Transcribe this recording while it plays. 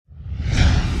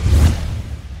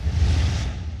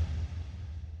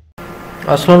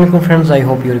Assalamualaikum friends, I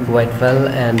hope you're quite well,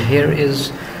 and here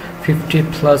is 50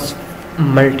 plus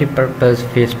multi-purpose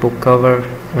Facebook cover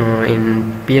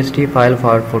in PSD file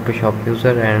for Photoshop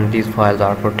user, and these files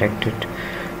are protected.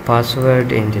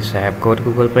 Password in this app, go to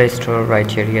Google Play Store, write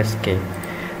Sheri SK,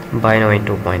 buy now in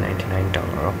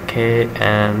 $2.99. okay,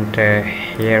 and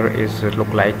here is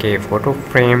look like a photo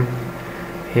frame.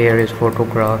 Here is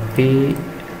photography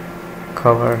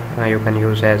cover, you can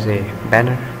use as a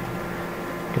banner,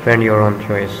 depend your own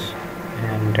choice.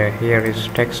 And here is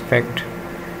text effect,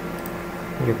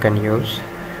 you can use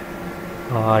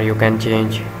or you can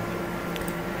change.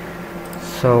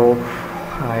 So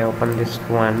I open this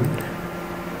one.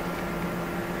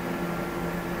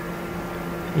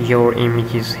 Your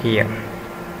image is here.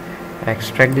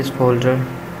 Extract this folder,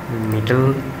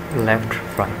 middle, left,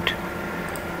 right.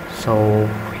 So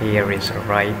here is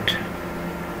right,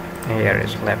 here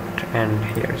is left, and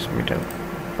here is middle.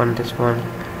 Open this one,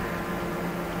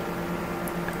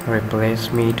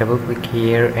 replace me, double click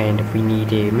here, and we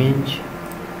need an image.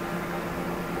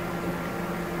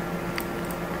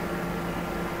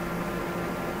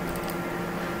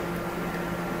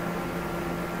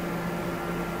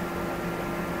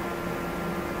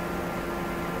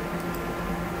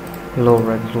 Low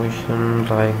resolution,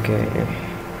 like a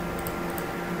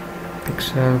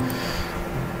pixel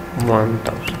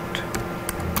 1000.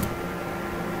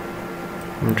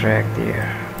 Drag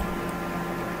there.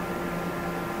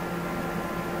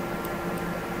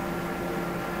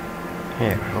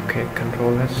 Here, okay,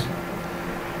 Control S.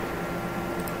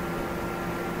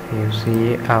 You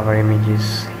see our image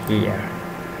is here.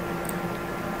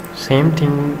 Same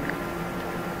thing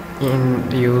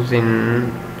use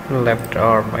in left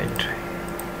or right.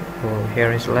 Well,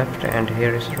 here is left and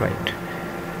here is right,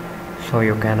 so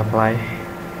you can apply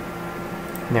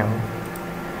now.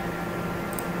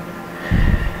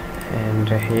 And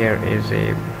here is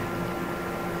a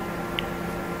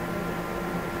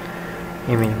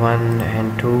image 1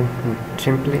 and 2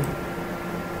 simply.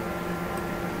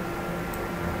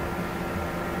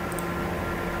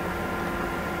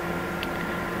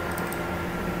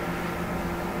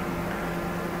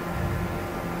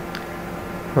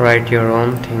 Write your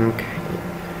own thing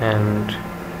and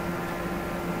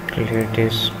clear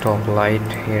this top light.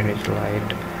 Here is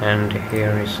light and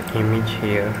here is image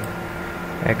here.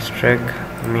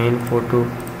 Extract main photo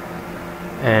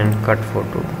and cut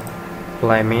photo.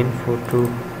 Apply main photo,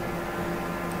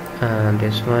 and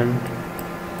this one.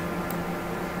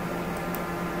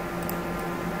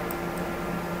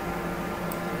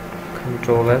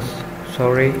 Control S,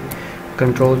 sorry,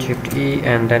 Control Shift E,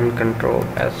 and then Control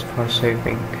S for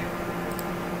saving.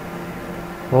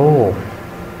 Oh,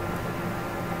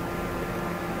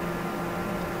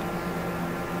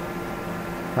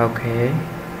 okay,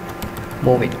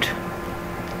 move it.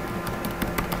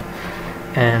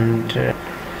 And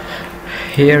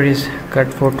here is cut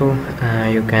photo,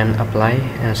 you can apply,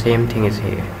 and same thing is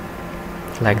here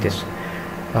like this,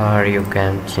 or you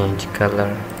can change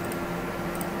color.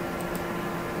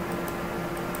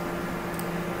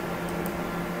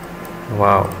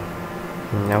 Wow,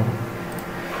 no.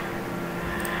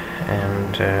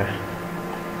 And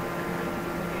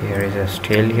here is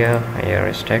Australia, here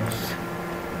is text.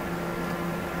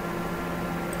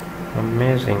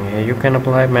 Amazing. You can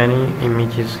apply many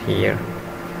images here,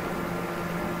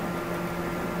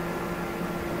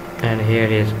 and here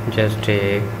is just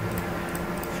a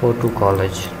photo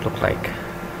collage look like.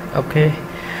 Okay,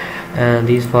 and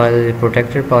these files is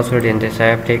protected. Password in this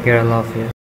app. Take care, I love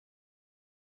you.